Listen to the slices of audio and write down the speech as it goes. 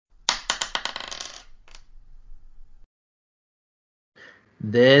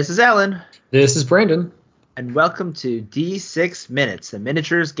This is Alan, This is Brandon. and welcome to D6 Minutes, a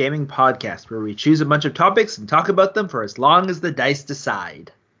miniatures gaming podcast where we choose a bunch of topics and talk about them for as long as the dice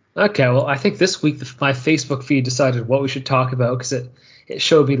decide. Okay, well, I think this week my Facebook feed decided what we should talk about because it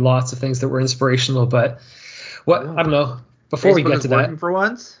showed me lots of things that were inspirational. But I don't know. Before Facebook we get is to working that, for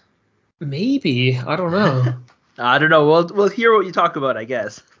once? maybe I don't know. I don't know. We'll hear what you talk about, I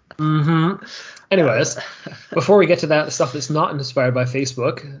guess. Anyways, before we get to that, the stuff that's not inspired by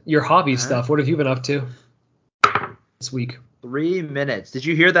Facebook, your hobby stuff. What have you been up to this week? 3 minutes. Did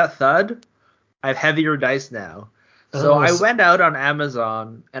you hear that thud? I have heavier dice now. So I went out on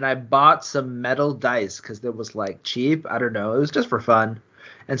Amazon and I bought some metal dice because it was like cheap. I don't know. It was just for fun.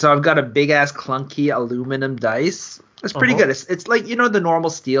 And so I've got a big ass clunky aluminum dice. It's pretty good. It's like, the normal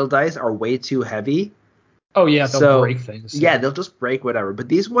steel dice are way too heavy. Oh yeah, they'll break things. Yeah, they'll just break whatever. But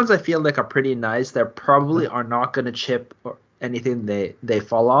these ones I feel like are pretty nice. They probably are not going to chip or anything they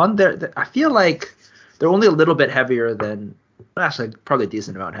fall on. I feel like they're only a little bit heavier than, actually probably a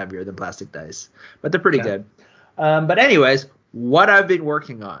decent amount heavier than plastic dice. But they're pretty good. But anyways, what I've been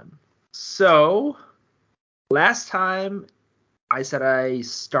working on. So last time I said I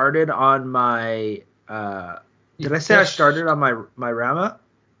started on my did I say I started on my Rama?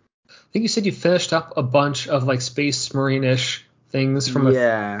 I think you said you finished up a bunch of like Space Marine-ish things from a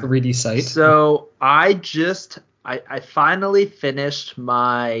 3D site. So I finally finished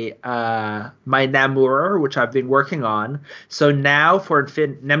my my Namur, which I've been working on. So now for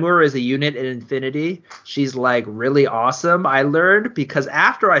Namur is a unit in Infinity. She's like really awesome. I learned because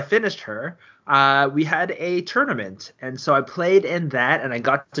after I finished her, we had a tournament, and so I played in that, and I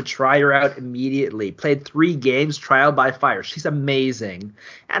got to try her out immediately. Played 3 games, trial by fire. She's amazing,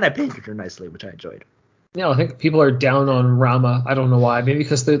 and I painted her nicely, which I enjoyed. Yeah, I think people are down on Rama. I don't know why. Maybe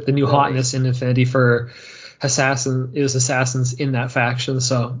because the new hotness in Infinity for assassins in that faction.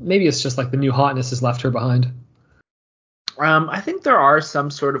 So maybe it's just like the new hotness has left her behind. I think there are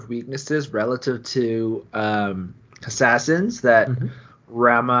some sort of weaknesses relative to assassins that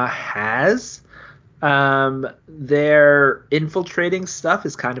Rama has. Their infiltrating stuff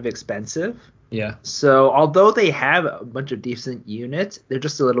is kind of expensive. Yeah. So although they have a bunch of decent units, they're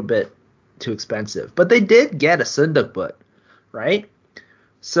just a little bit too expensive. But they did get a Sundukbut, right?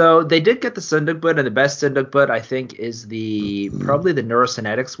 So they did get the Sundukbut, and the best Sundukbut I think is probably the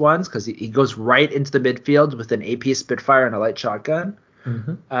Neurocynetics ones, because he goes right into the midfield with an AP Spitfire and a light shotgun.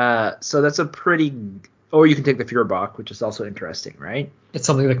 So that's a pretty. Or you can take the Führerbach, which is also interesting, right? It's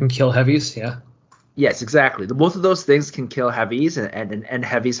something that can kill heavies, yeah. Yes, exactly. Both of those things can kill heavies, and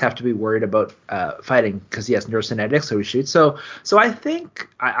heavies have to be worried about fighting because he has Neurocynetics, so he shoots. So I think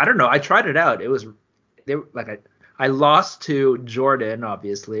I don't know. I tried it out. It was I lost to Jordan,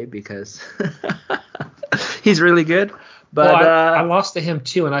 obviously, because he's really good. But I lost to him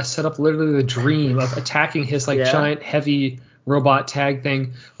too, and I set up literally the dream of attacking his giant heavy robot tag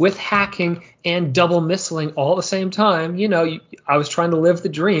thing with hacking and double missiling all at the same time. I was trying to live the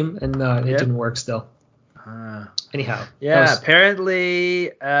dream, and it didn't work still. Anyhow.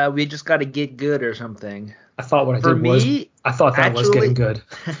 Apparently we just got to get good or something. I thought that was getting good.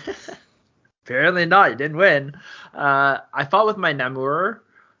 Apparently not. You didn't win. I fought with my Namur,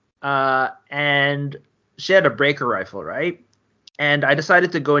 and she had a breaker rifle, right? And I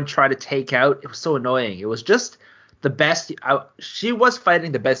decided to go and try to take out. It was so annoying. It was just the best. She was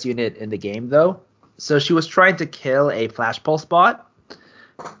fighting the best unit in the game, though. So she was trying to kill a flash pulse bot,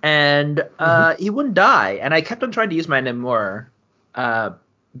 and he wouldn't die. And I kept on trying to use my Namur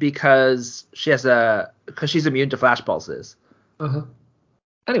because she's immune to flash pulses.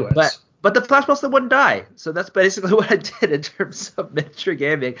 Anyways. But the flash pulse wouldn't die. So that's basically what I did in terms of miniature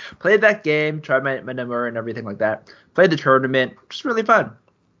gaming. Played that game, tried my Namur and everything like that. Played the tournament. Just really fun.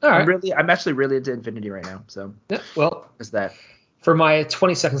 All right. I'm actually really into Infinity right now. So is that. For my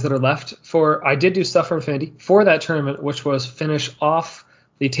 20 seconds that are left, I did do stuff for Infinity for that tournament, which was finish off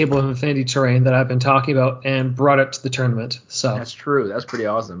the Table of Infinity terrain that I've been talking about and brought it to the tournament. So that's true. That's pretty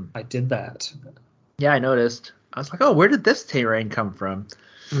awesome. I did that. Yeah, I noticed. I was like, oh, where did this terrain come from?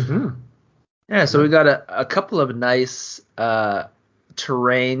 Yeah, so we got a couple of nice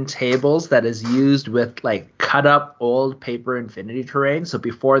terrain tables that is used with like cut up old paper Infinity terrain. So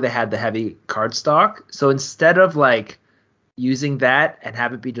before they had the heavy cardstock. So instead of like using that and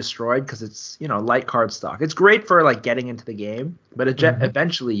have it be destroyed because it's light cardstock, it's great for like getting into the game, but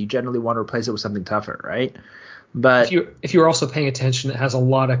eventually you generally want to replace it with something tougher, right? But if you're also paying attention, it has a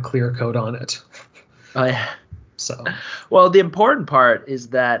lot of clear coat on it. Oh yeah. So well, the important part is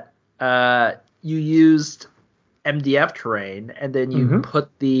that you used MDF terrain, and then you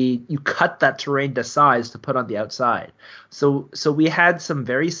cut that terrain to size to put on the outside. So we had some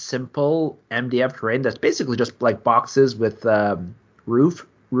very simple MDF terrain that's basically just like boxes with roof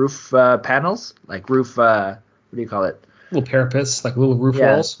panels, like roof what do you call it? Little parapets, like little roof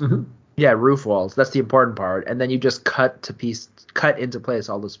walls. Mm-hmm. Yeah, roof walls. That's the important part. And then you just cut into place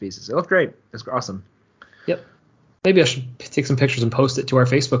all those pieces. It looked great. It's awesome. Yep. Maybe I should take some pictures and post it to our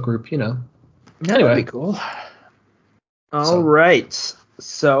Facebook group. Yeah, anyway. That'd be cool. All right.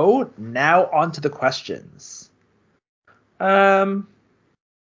 So now on to the questions. All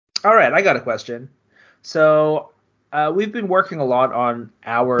right, I got a question. So we've been working a lot on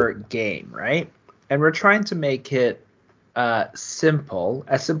our game, right? And we're trying to make it simple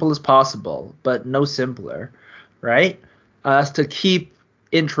as possible, but no simpler, right? To keep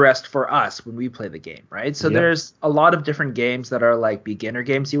interest for us when we play the game, right? So there's a lot of different games that are like beginner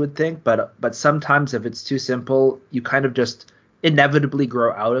games, you would think, but sometimes if it's too simple, you kind of just inevitably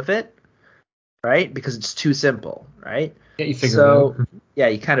grow out of it, right? Because it's too simple, right? Yeah, you figure it out. Yeah,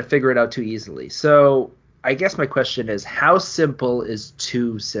 you kind of figure it out too easily. So I guess my question is, how simple is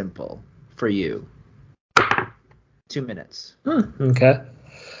too simple for you? 2 minutes. Okay.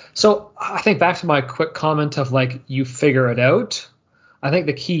 So I think back to my quick comment of like you figure it out. I think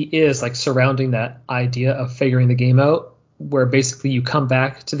the key is like surrounding that idea of figuring the game out, where basically you come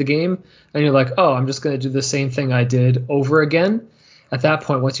back to the game and you're like, oh, I'm just going to do the same thing I did over again. At that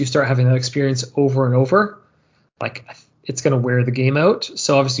point, once you start having that experience over and over, like it's going to wear the game out.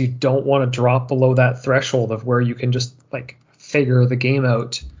 So obviously you don't want to drop below that threshold of where you can just like figure the game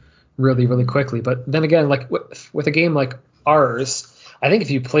out really, really quickly. But then again, like with a game like ours, I think if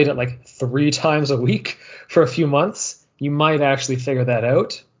you played it like 3 times a week for a few months, you might actually figure that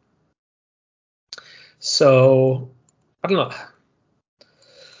out. So I don't know.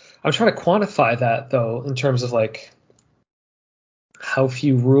 I'm trying to quantify that though, in terms of like how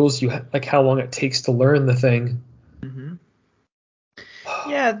few rules you like, how long it takes to learn the thing. Mm-hmm.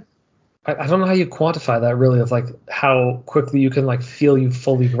 Yeah. I don't know how you quantify that really, of like how quickly you can like feel you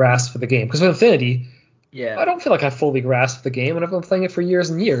fully grasp the game. Because with Infinity, I don't feel like I fully grasp the game, and I've been playing it for years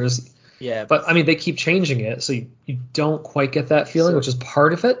and years. Yeah. But I mean, they keep changing it, so you don't quite get that feeling, which is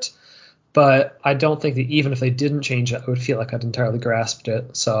part of it. But I don't think that even if they didn't change it, I would feel like I'd entirely grasped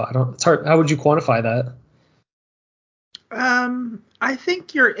it. So I don't. It's hard. How would you quantify that? I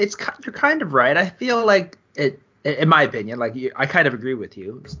think you're kind of right. I feel like it, in my opinion, like I kind of agree with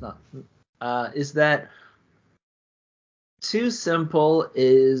you. It's not. Is that too simple?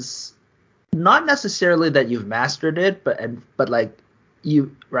 Is not necessarily that you've mastered it, but like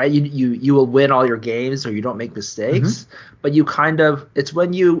you will win all your games or you don't make mistakes, but it's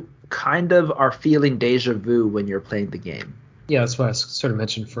when you kind of are feeling deja vu when you're playing the game. Yeah, that's what I sort of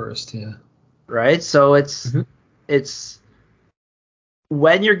mentioned first. Yeah. Right. So it's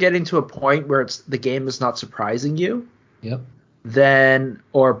when you're getting to a point where the game is not surprising you. Yep. Then,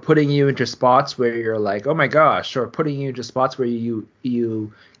 or putting you into spots where you're like, oh my gosh, or putting you into spots where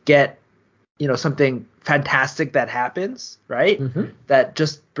you get something fantastic that happens, right? That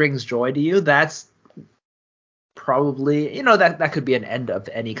just brings joy to you. That's probably, that could be an end of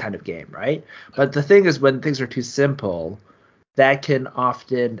any kind of game, right? But the thing is, when things are too simple, that can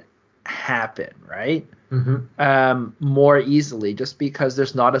often happen, right? More easily, just because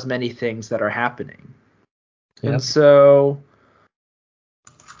there's not as many things that are happening. Yep. And so,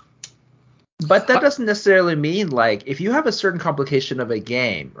 but that doesn't necessarily mean like if you have a certain complication of a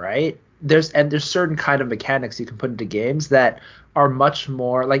game, right? There's certain kind of mechanics you can put into games that are much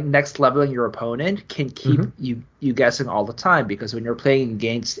more like next leveling your opponent can keep you guessing all the time, because when you're playing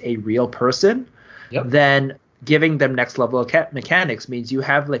against a real person, then giving them next level mechanics means you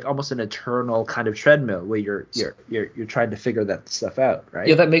have like almost an eternal kind of treadmill where you're trying to figure that stuff out, right?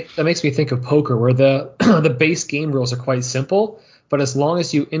 Yeah, that makes me think of poker, where the the base game rules are quite simple, but as long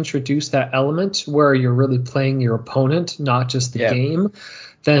as you introduce that element where you're really playing your opponent, not just the game,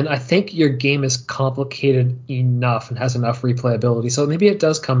 then I think your game is complicated enough and has enough replayability. So maybe it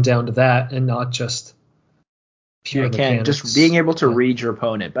does come down to that and not just pure mechanics. Just being able to read your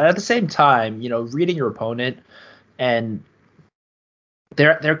opponent. But at the same time, reading your opponent, and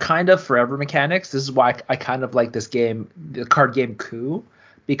they're kind of forever mechanics. This is why I kind of like this game, the card game Coup,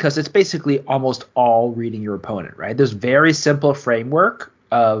 because it's basically almost all reading your opponent, right? There's very simple framework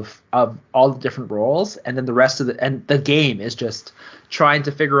of all the different roles, and then the rest of the game is just trying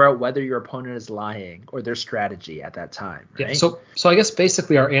to figure out whether your opponent is lying or their strategy at that time, right? Yeah, so I guess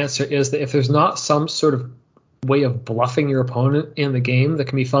basically our answer is that if there's not some sort of way of bluffing your opponent in the game that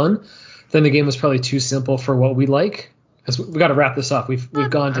can be fun, then the game is probably too simple for what we like. Because we got to wrap this up. We've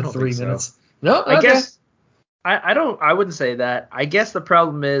gone to 3 minutes. So. No, okay. I wouldn't say that. I guess the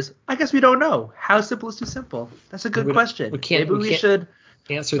problem is, I guess we don't know. How simple is too simple? That's a good question. We can't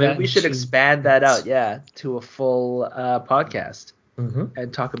answer maybe that. we should expand that out, to a full podcast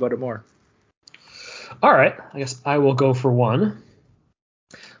and talk about it more. All right, I guess I will go for one.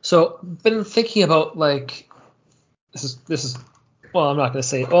 So, been thinking about this is well, I'm not going to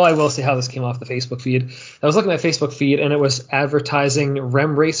say. Well, I will say how this came off the Facebook feed. I was looking at my Facebook feed and it was advertising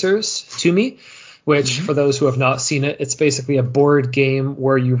Rem Racers to me, which for those who have not seen it, it's basically a board game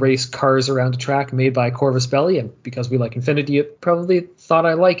where you race cars around a track made by Corvus Belli, and because we like Infinity, it probably thought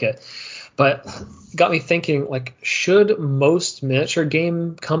I like it. But got me thinking, should most miniature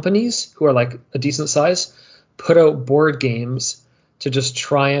game companies who are a decent size put out board games to just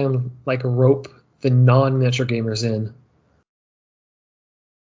try and rope the non-miniature gamers in?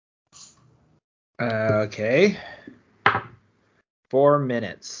 Okay. 4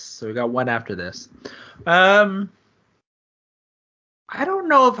 minutes. So we got one after this. I don't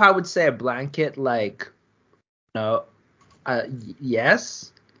know if I would say a blanket no.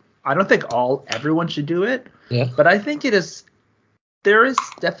 Yes. I don't think everyone should do it. Yeah. But I think there is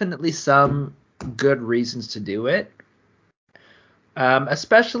definitely some good reasons to do it.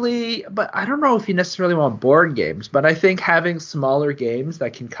 Especially, but I don't know if you necessarily want board games, but I think having smaller games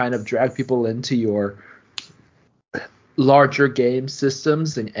that can kind of drag people into your larger game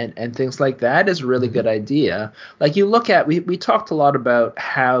systems and things like that is a really good idea. You look at, we talked a lot about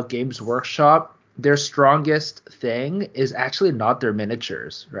how Games Workshop, their strongest thing is actually not their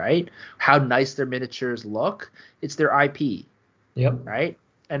miniatures, right? How nice their miniatures look. It's their IP. Yep. Right?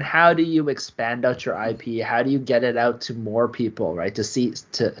 And how do you expand out your IP? How do you get it out to more people, right?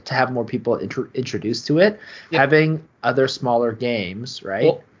 To have more people introduced to it, having other smaller games, right?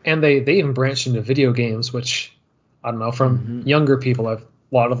 Well, and they even branched into video games, which I don't know, from younger people, a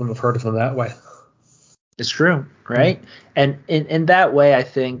lot of them have heard of them that way. It's true, right? And in that way, I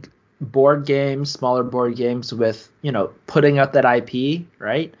think smaller board games with, putting out that IP,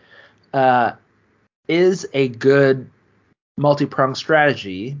 right, is a good multi-pronged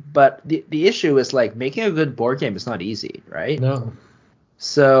strategy. But the issue is making a good board game is not easy, right? No.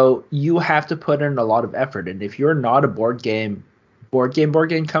 So you have to put in a lot of effort. And if you're not a board game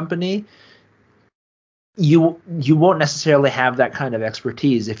company, you won't necessarily have that kind of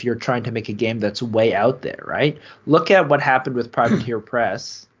expertise if you're trying to make a game that's way out there, right? Look at what happened with Privateer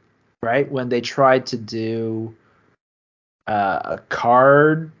Press, right? When they tried to do a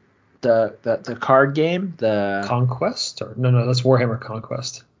card, the card game, the Conquest, or no, that's Warhammer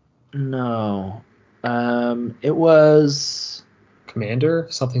Conquest. No, it was Commander,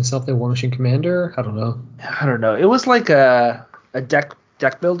 something, War Machine Commander. I don't know. It was like a deck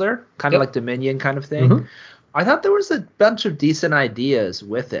builder, kind of like Dominion kind of thing. I thought there was a bunch of decent ideas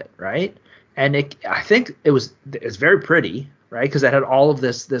with it, right? And I think it's very pretty, right? Because it had all of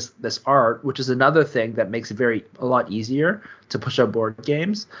this art, which is another thing that makes it a lot easier to push out board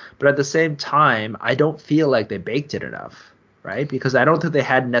games. But at the same time, I don't feel like they baked it enough, right? Because I don't think they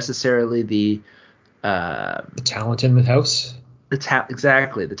had necessarily the talent in the house.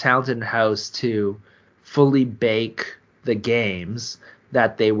 Exactly, the talent in the house to fully bake the games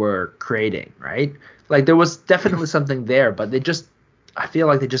that they were creating, right? There was definitely something there, but I feel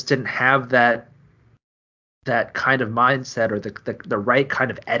like they just didn't have that kind of mindset or the right kind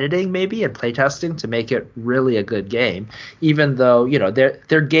of editing maybe and playtesting to make it really a good game, even though,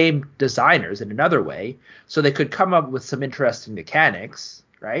 they're game designers in another way, so they could come up with some interesting mechanics,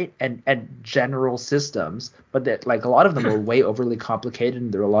 right? And general systems, but that a lot of them were way overly complicated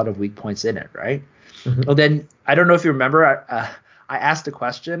and there are a lot of weak points in it, right? Well, then I don't know if you remember, I asked a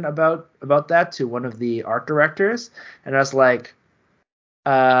question about that to one of the art directors, and I was like,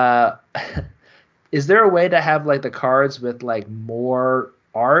 is there a way to have the cards with more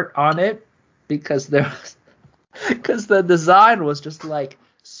art on it? Because the design was just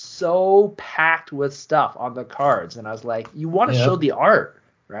so packed with stuff on the cards, and I was like, you want to show the art,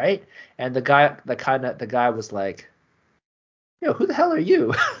 right? And the guy was like, who the hell are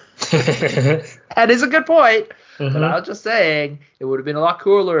you? That is a good point. But I was just saying, it would have been a lot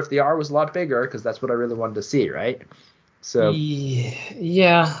cooler if the art was a lot bigger, because that's what I really wanted to see, right? So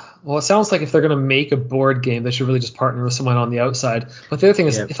yeah. Well, it sounds like if they're going to make a board game, they should really just partner with someone on the outside. But the other thing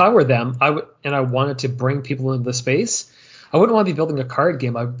is, if I were them, I wanted to bring people into the space, I wouldn't want to be building a card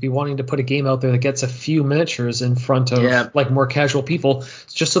game. I'd be wanting to put a game out there that gets a few miniatures in front of more casual people,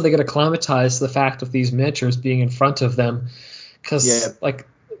 just so they get acclimatized to the fact of these miniatures being in front of them. Because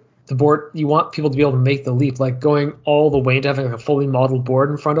the board, you want people to be able to make the leap, going all the way into having a fully modeled board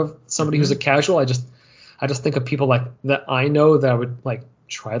in front of somebody who's a casual. I just think of people that I know that would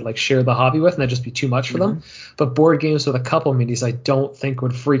try to like share the hobby with, and that'd just be too much for them. But board games with a couple minis, I don't think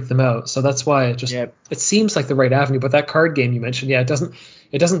would freak them out. So that's why it seems like the right avenue. But that card game you mentioned, it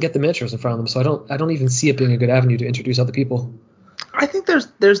doesn't get the miniatures in front of them. So I don't even see it being a good avenue to introduce other people. I think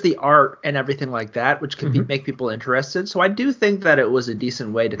there's the art and everything like that, which can make people interested. So I do think that it was a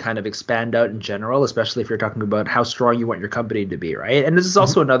decent way to kind of expand out in general, especially if you're talking about how strong you want your company to be, right? And this is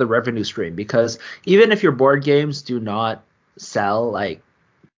also another revenue stream, because even if your board games do not sell like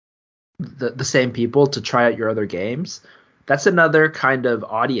the same people to try out your other games, that's another kind of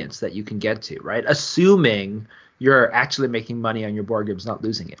audience that you can get to, right? Assuming you're actually making money on your board games, not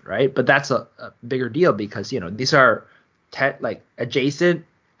losing it, right? But that's a bigger deal, because these are adjacent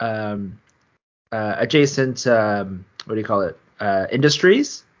what do you call it,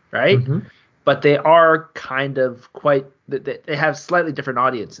 industries, right? But they are kind of they have slightly different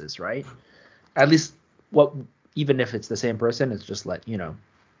audiences, right? At least even if it's the same person, it's just like,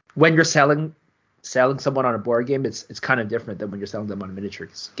 when you're selling someone on a board game, it's kind of different than when you're selling them on miniature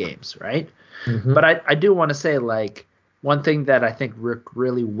games, right? But I do want to say, like, one thing that I think worked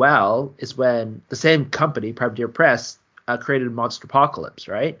really well is when the same company, Privateer Press, created Monster Apocalypse,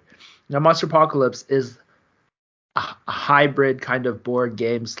 right? Now, Monster Apocalypse is a hybrid kind of board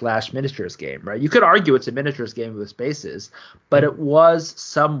game / miniatures game, right? You could argue it's a miniatures game with spaces, but it was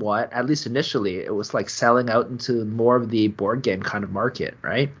somewhat, at least initially, it was like selling out into more of the board game kind of market,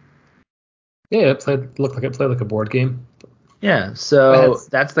 right? Yeah, it looked like it played like a board game. Yeah, so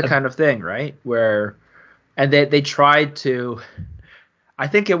that's the kind of thing, right? And they tried to. I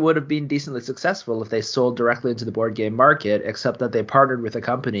think it would have been decently successful if they sold directly into the board game market, except that they partnered with a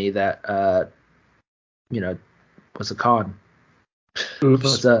company that, was a con. Oops.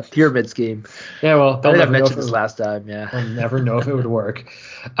 It's a pyramid scheme. Yeah, well, I think I mentioned this last time. Yeah. I'll never know if it would work.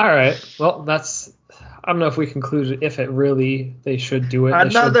 All right. Well, I don't know if we concluded if they should do it.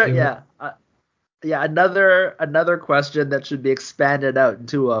 Another question that should be expanded out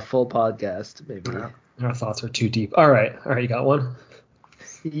into a full podcast, maybe. Our thoughts are too deep. All right, you got one?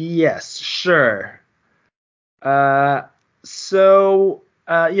 Yes, sure. So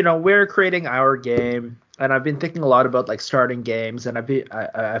we're creating our game, and I've been thinking a lot about like starting games, and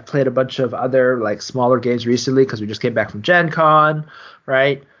I've played a bunch of other like smaller games recently because we just came back from Gen Con,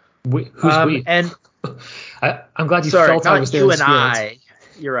 right? Who's we? And I'm glad you felt I was there. Sorry, not you and I.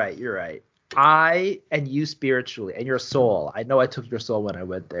 You're right. I and you spiritually, and your soul. I know I took your soul when I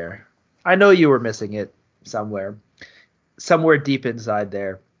went there. I know you were missing it somewhere deep inside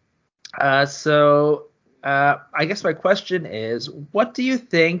there. So I guess my question is, what do you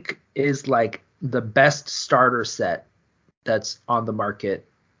think is like the best starter set that's on the market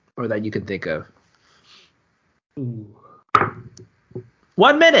or that you can think of? Ooh.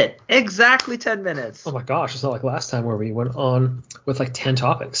 1 minute. Exactly 10 minutes. Oh my gosh, it's not like last time where we went on with like 10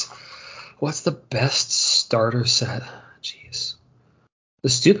 topics. What's the best starter set? Jeez. The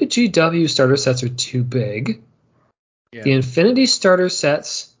stupid GW starter sets are too big. Yeah. The Infinity starter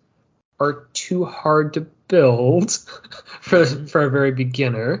sets are too hard to build for a very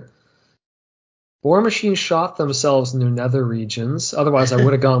beginner. War Machine shot themselves in their nether regions. Otherwise, I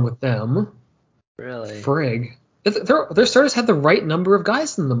would have gone with them. Really? Frig. Their starters had the right number of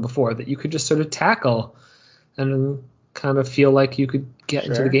guys in them before that you could just sort of tackle and kind of feel like you could get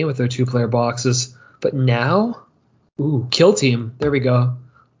into the game with their 2-player boxes. But now, Kill Team. There we go.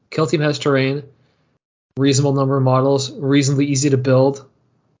 Kill Team has terrain, reasonable number of models, reasonably easy to build.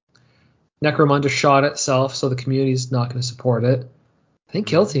 Necromunda shot itself, so the community's not going to support it. I think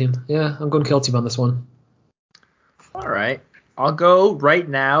Kill Team. Yeah, I'm going Kill Team on this one. All right. I'll go right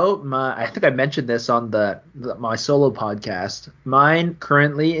now. I think I mentioned this on my solo podcast. Mine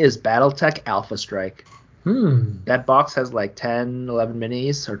currently is BattleTech Alpha Strike. That box has like 10, 11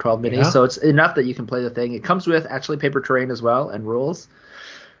 minis or 12 minis, so it's enough that you can play the thing. It comes with actually paper terrain as well and rules.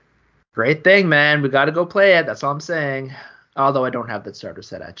 Great thing, man. We got to go play it. That's all I'm saying. Although I don't have that starter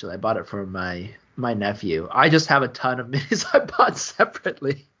set, actually. I bought it from my nephew. I just have a ton of minis I bought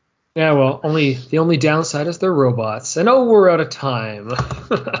separately. Yeah, well, the only downside is they're robots. And we're out of time.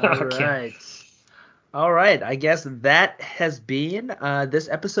 All right. I guess that has been this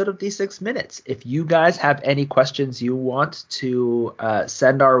episode of D6 Minutes. If you guys have any questions you want to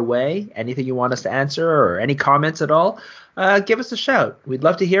send our way, anything you want us to answer, or any comments at all, give us a shout. We'd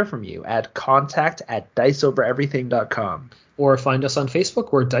love to hear from you at contact@diceovereverything.com. Or find us on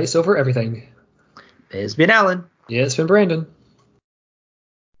Facebook. We're Dice Over Everything. It's been Alan. Yeah, it's been Brandon.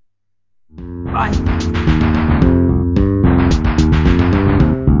 Bye.